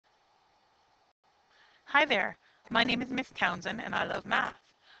Hi there, my name is Miss Townsend and I love math.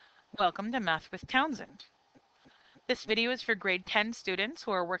 Welcome to Math with Townsend. This video is for grade 10 students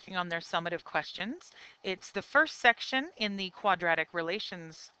who are working on their summative questions. It's the first section in the quadratic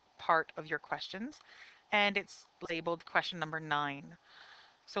relations part of your questions, and it's labeled question number 9.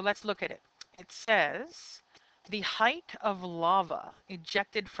 So let's look at it. It says, the height of lava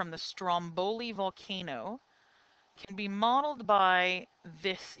ejected from the Stromboli volcano can be modeled by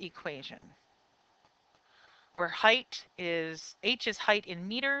this equation, where h is height in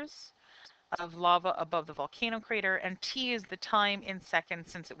meters of lava above the volcano crater, and t is the time in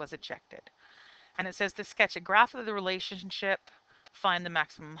seconds since it was ejected. And it says to sketch a graph of the relationship, find the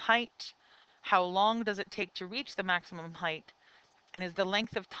maximum height, how long does it take to reach the maximum height, and is the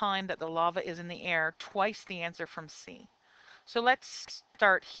length of time that the lava is in the air twice the answer from C. So let's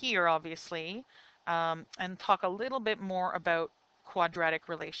start here, obviously, and talk a little bit more about quadratic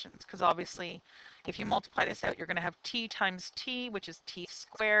relations, because obviously if you multiply this out, you're going to have t times t, which is t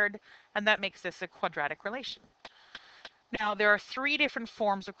squared, and that makes this a quadratic relation. Now, there are three different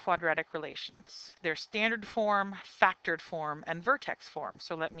forms of quadratic relations. There's standard form, factored form, and vertex form.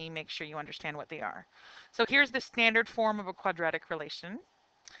 So let me make sure you understand what they are. So here's the standard form of a quadratic relation.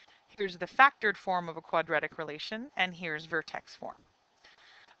 Here's the factored form of a quadratic relation, and here's vertex form.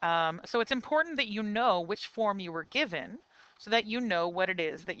 So it's important that you know which form you were given so that you know what it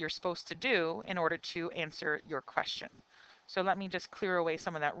is that you're supposed to do in order to answer your question. So let me just clear away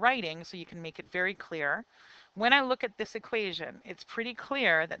some of that writing so you can make it very clear. When I look at this equation, it's pretty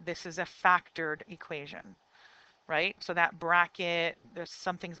clear that this is a factored equation, right? So that bracket, there's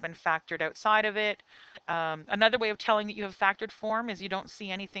something's been factored outside of it. Another way of telling that you have factored form is you don't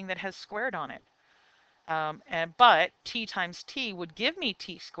see anything that has squared on it. But t times t would give me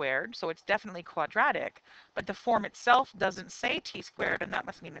t squared, so it's definitely quadratic, but the form itself doesn't say t squared, and that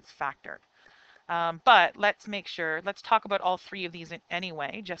must mean it's factored. But let's talk about all three of these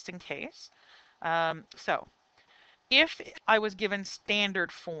anyway, just in case. So if I was given standard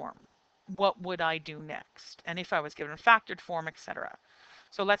form, what would I do next? And if I was given factored form, etc.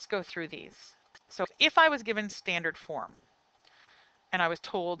 So let's go through these. So if I was given standard form and I was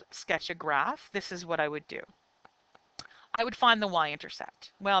told sketch a graph, this is what I would do. I would find the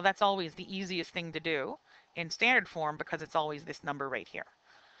y-intercept. Well, that's always the easiest thing to do in standard form because it's always this number right here.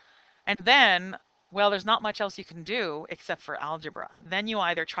 And then, well, there's not much else you can do except for algebra. Then you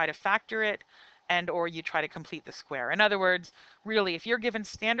either try to factor it or you try to complete the square. In other words, really, if you're given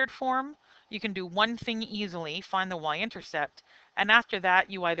standard form, you can do one thing easily, find the y-intercept, and after that,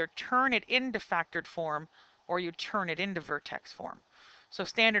 you either turn it into factored form or you turn it into vertex form. So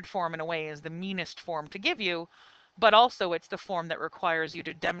standard form, in a way, is the meanest form to give you, but also it's the form that requires you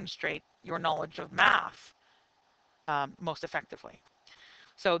to demonstrate your knowledge of math most effectively.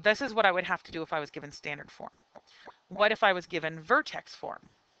 So this is what I would have to do if I was given standard form. What if I was given vertex form?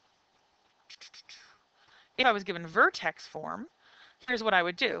 If I was given vertex form, here's what I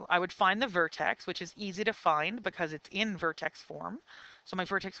would do. I would find the vertex, which is easy to find because it's in vertex form. So my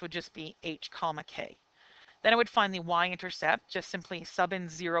vertex would just be h comma k. Then I would find the y-intercept, just simply sub in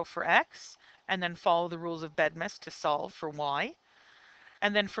 0 for x, and then follow the rules of Bedmes to solve for y.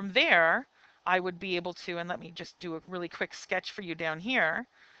 And then from there, I would be able to, and let me just do a really quick sketch for you down here.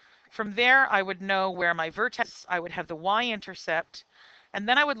 From there, I would know where my vertex, I would have the y-intercept, and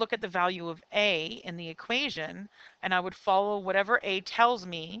then I would look at the value of a in the equation, and I would follow whatever a tells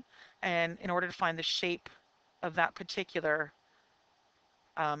me, and in order to find the shape of that particular,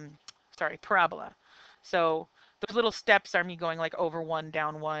 parabola. So those little steps are me going like over 1,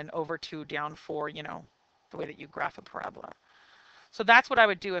 over 2, down 4, the way that you graph a parabola. So that's what I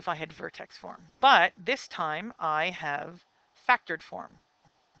would do if I had vertex form. But this time I have factored form.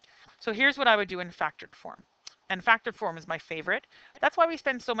 So here's what I would do in factored form. And factored form is my favorite. That's why we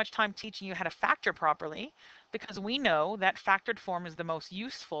spend so much time teaching you how to factor properly, because we know that factored form is the most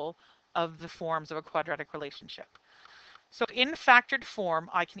useful of the forms of a quadratic relationship. So in factored form,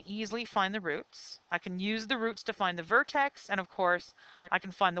 I can easily find the roots. I can use the roots to find the vertex, and of course, I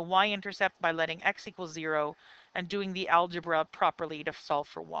can find the y-intercept by letting x equal 0 and doing the algebra properly to solve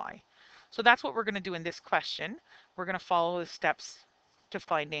for y. So that's what we're going to do in this question. We're going to follow the steps to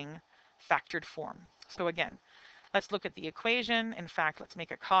finding factored form. So again, let's look at the equation. In fact, let's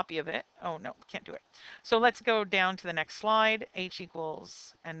make a copy of it. Oh no, can't do it. So let's go down to the next slide, h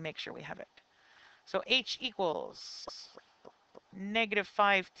equals, and make sure we have it. So h equals negative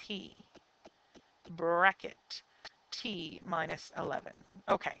 5t bracket t minus 11.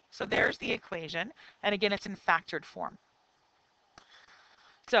 Okay, so there's the equation. And again, it's in factored form.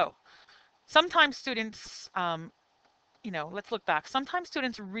 So sometimes students let's look back. Sometimes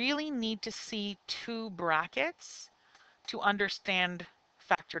students really need to see two brackets to understand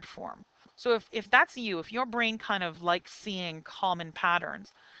factored form. So if that's you, if your brain kind of likes seeing common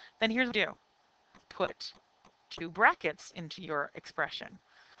patterns, then here's what you do. Put two brackets into your expression.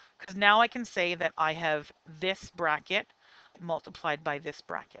 Because now I can say that I have this bracket multiplied by this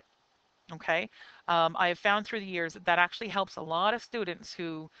bracket. Okay, I have found through the years that that actually helps a lot of students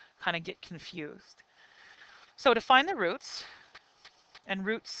who kind of get confused. So to find the roots, and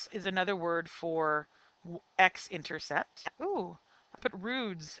roots is another word for x-intercept. Ooh, I put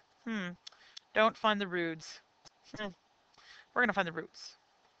roods. Don't find the roots. We're going to find the roots.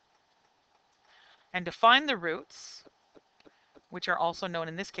 And to find the roots, which are also known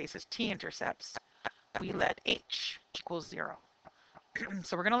in this case as t-intercepts, we let h equals 0.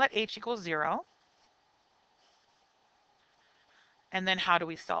 So we're going to let h equal 0. And then how do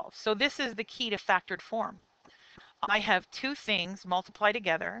we solve? So this is the key to factored form. I have two things multiply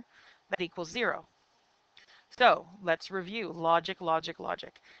together that equals 0. So let's review logic, logic,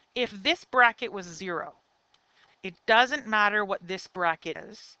 logic. If this bracket was 0, it doesn't matter what this bracket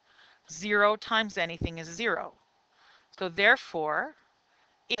is. 0 times anything is 0. So therefore,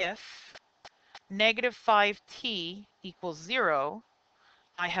 if negative 5t equals 0,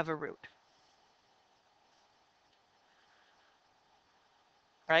 I have a root.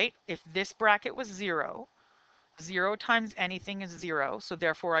 Right? If this bracket was 0, 0 times anything is 0. So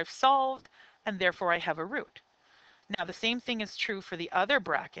therefore, I've solved, and therefore I have a root. Now, the same thing is true for the other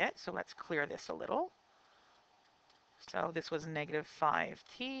bracket. So let's clear this a little. So this was negative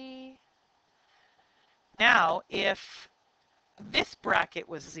 5t. Now, if this bracket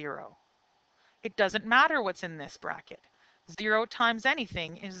was 0, it doesn't matter what's in this bracket. 0 times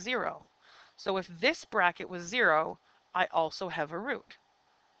anything is 0. So if this bracket was 0, I also have a root.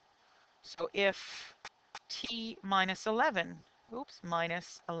 So if t minus 11,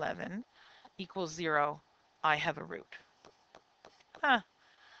 minus 11 equals 0, I have a root.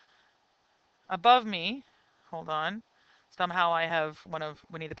 Above me, hold on, somehow I have one of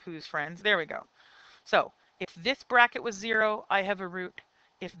Winnie the Pooh's friends. There we go. So if this bracket was 0, I have a root.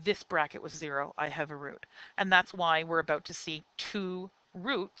 If this bracket was 0, I have a root. And that's why we're about to see two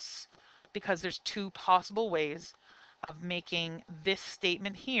roots, because there's two possible ways of making this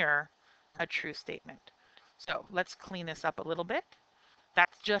statement here a true statement. So let's clean this up a little bit.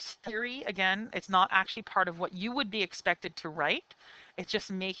 That's just theory. Again, it's not actually part of what you would be expected to write. It's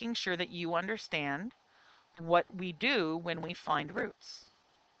just making sure that you understand what we do when we find roots.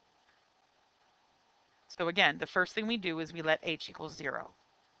 So again, the first thing we do is we let h equal 0.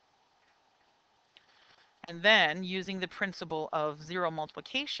 And then, using the principle of 0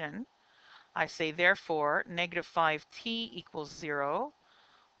 multiplication, I say, therefore, negative 5t equals 0,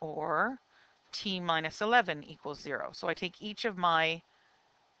 or t minus 11 equals 0. So I take each of my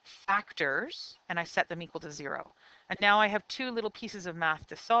factors and I set them equal to 0. And now I have two little pieces of math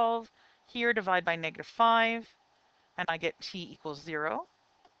to solve. Here, divide by negative 5, and I get t equals 0.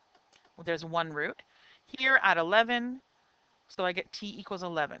 Well, there's one root. Here, add 11, so I get t equals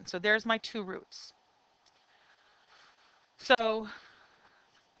 11. So there's my two roots. So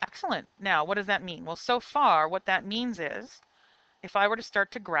excellent. Now, what does that mean? Well, so far, what that means is, if I were to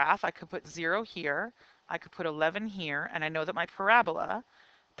start to graph, I could put 0 here, I could put 11 here, and I know that my parabola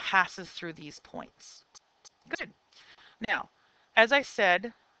passes through these points. Good. Now, as I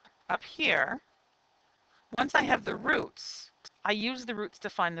said up here, once I have the roots, I use the roots to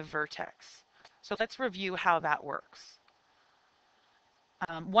find the vertex. So let's review how that works.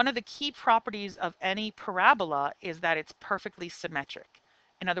 One of the key properties of any parabola is that it's perfectly symmetric.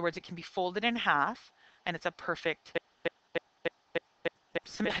 In other words, it can be folded in half, and it's a perfect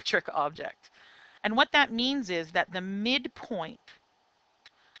symmetric object. And what that means is that the midpoint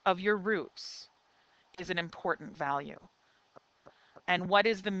of your roots is an important value. And what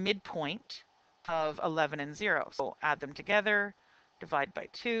is the midpoint of 11 and 0? So add them together, divide by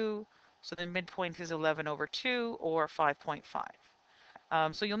 2. So the midpoint is 11 over 2, or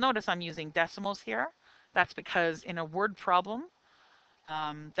 5.5. So you'll notice I'm using decimals here. That's because in a word problem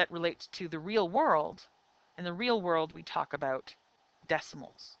that relates to the real world, in the real world we talk about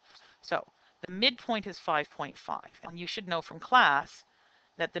decimals. So the midpoint is 5.5. And you should know from class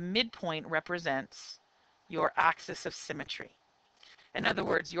that the midpoint represents your axis of symmetry. In other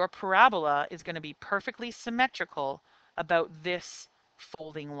words, your parabola is going to be perfectly symmetrical about this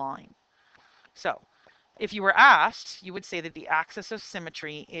folding line. So if you were asked, you would say that the axis of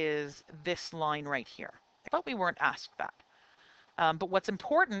symmetry is this line right here. But we weren't asked that. But what's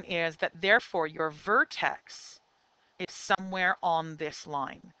important is that therefore your vertex is somewhere on this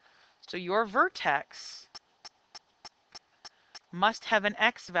line. So your vertex must have an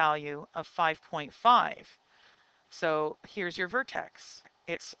x value of 5.5. So here's your vertex.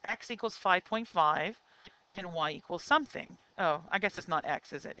 It's x equals 5.5 and y equals something. Oh, I guess it's not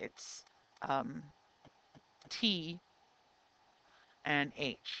x, is it? It's t and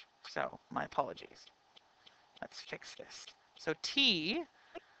h. So my apologies. Let's fix this. So t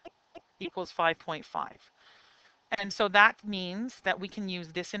equals 5.5. And so that means that we can use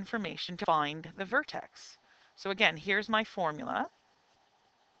this information to find the vertex. So again, here's my formula.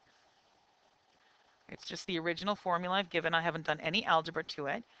 It's just the original formula I've given. I haven't done any algebra to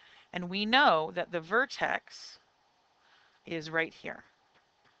it. And we know that the vertex is right here,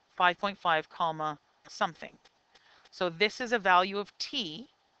 5.5 comma something. So this is a value of t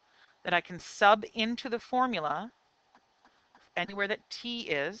that I can sub into the formula anywhere that t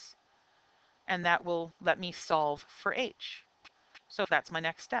is, and that will let me solve for h. So that's my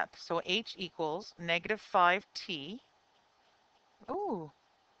next step. So h equals negative 5t. Oh,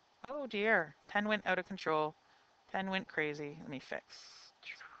 oh dear. Pen went out of control. Pen went crazy. Let me fix.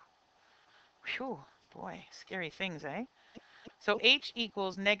 Whew, boy, scary things, eh? So h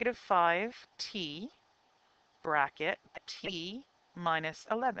equals negative 5t bracket t minus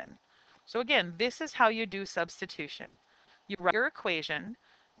 11. So again, this is how you do substitution. You write your equation,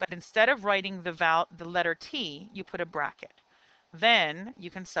 but instead of writing the letter t, you put a bracket. Then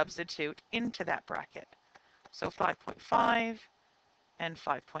you can substitute into that bracket. So 5.5 and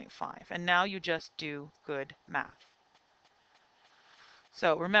 5.5. And now you just do good math.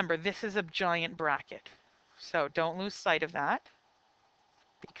 So remember, this is a giant bracket. So don't lose sight of that,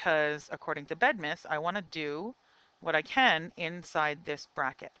 because according to Bedmith, I want to do what I can inside this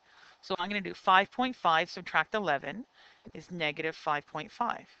bracket. So I'm going to do 5.5 subtract 11 is negative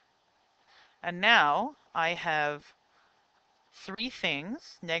 5.5. And now I have three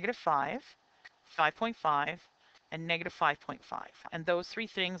things, negative 5, 5.5, and negative 5.5. And those three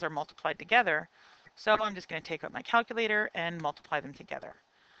things are multiplied together. So I'm just going to take out my calculator and multiply them together.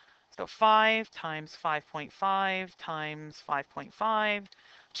 So 5 times 5.5 times 5.5.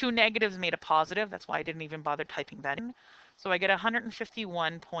 Two negatives made a positive. That's why I didn't even bother typing that in. So I get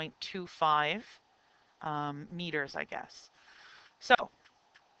 151.25 meters, I guess. So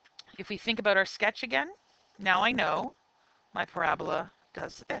if we think about our sketch again, now I know my parabola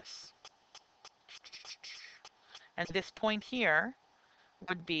does this. And this point here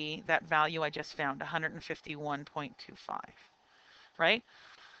would be that value I just found, 151.25, right?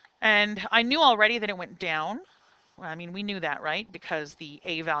 And I knew already that it went down. I mean, we knew that, right? Because the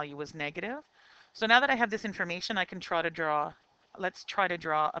a value was negative. So now that I have this information, I can try to draw, let's try to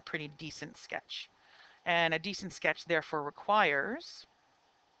draw a pretty decent sketch. And a decent sketch therefore requires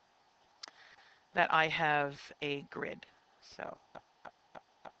that I have a grid. So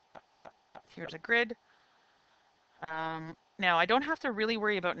here's a grid. Now I don't have to really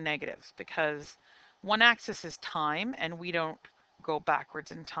worry about negatives because one axis is time and we don't go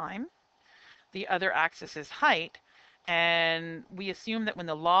backwards in time. The other axis is height, and we assume that when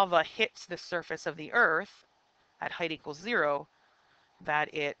the lava hits the surface of the earth at height equals 0,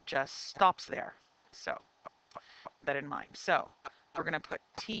 that it just stops there. So keep that in mind. So we're going to put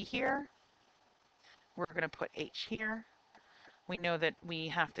t here. We're going to put h here. We know that we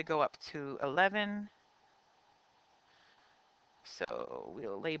have to go up to 11. So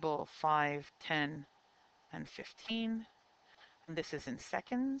we'll label 5, 10, and 15. And this is in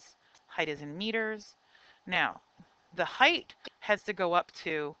seconds. Height is in meters. Now, the height has to go up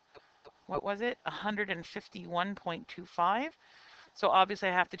to, what was it? 151.25. So obviously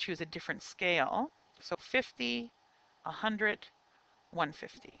I have to choose a different scale. So 50, 100,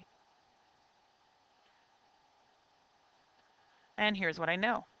 150. And here's what I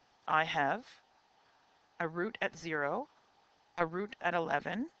know. I have a root at 0, a root at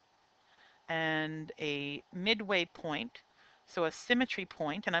 11, and a midway point, so a symmetry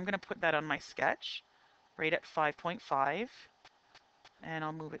point, and I'm going to put that on my sketch right at 5.5, and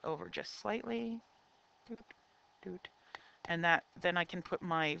I'll move it over just slightly. Doot, doot. And that then I can put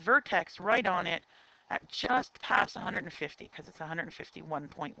my vertex right on it at just past 150 because it's 151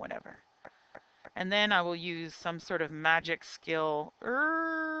 point whatever. And then I will use some sort of magic skill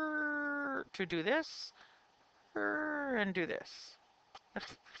to do this and do this.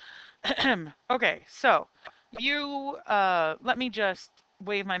 Okay, so you let me just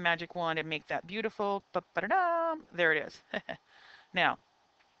wave my magic wand and make that beautiful. There it is. Now,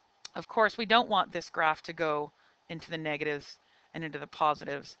 of course, we don't want this graph to go into the negatives and into the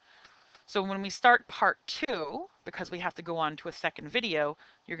positives. So when we start part 2, because we have to go on to a second video,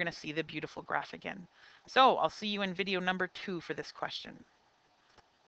 you're going to see the beautiful graph again. So I'll see you in video number 2 for this question.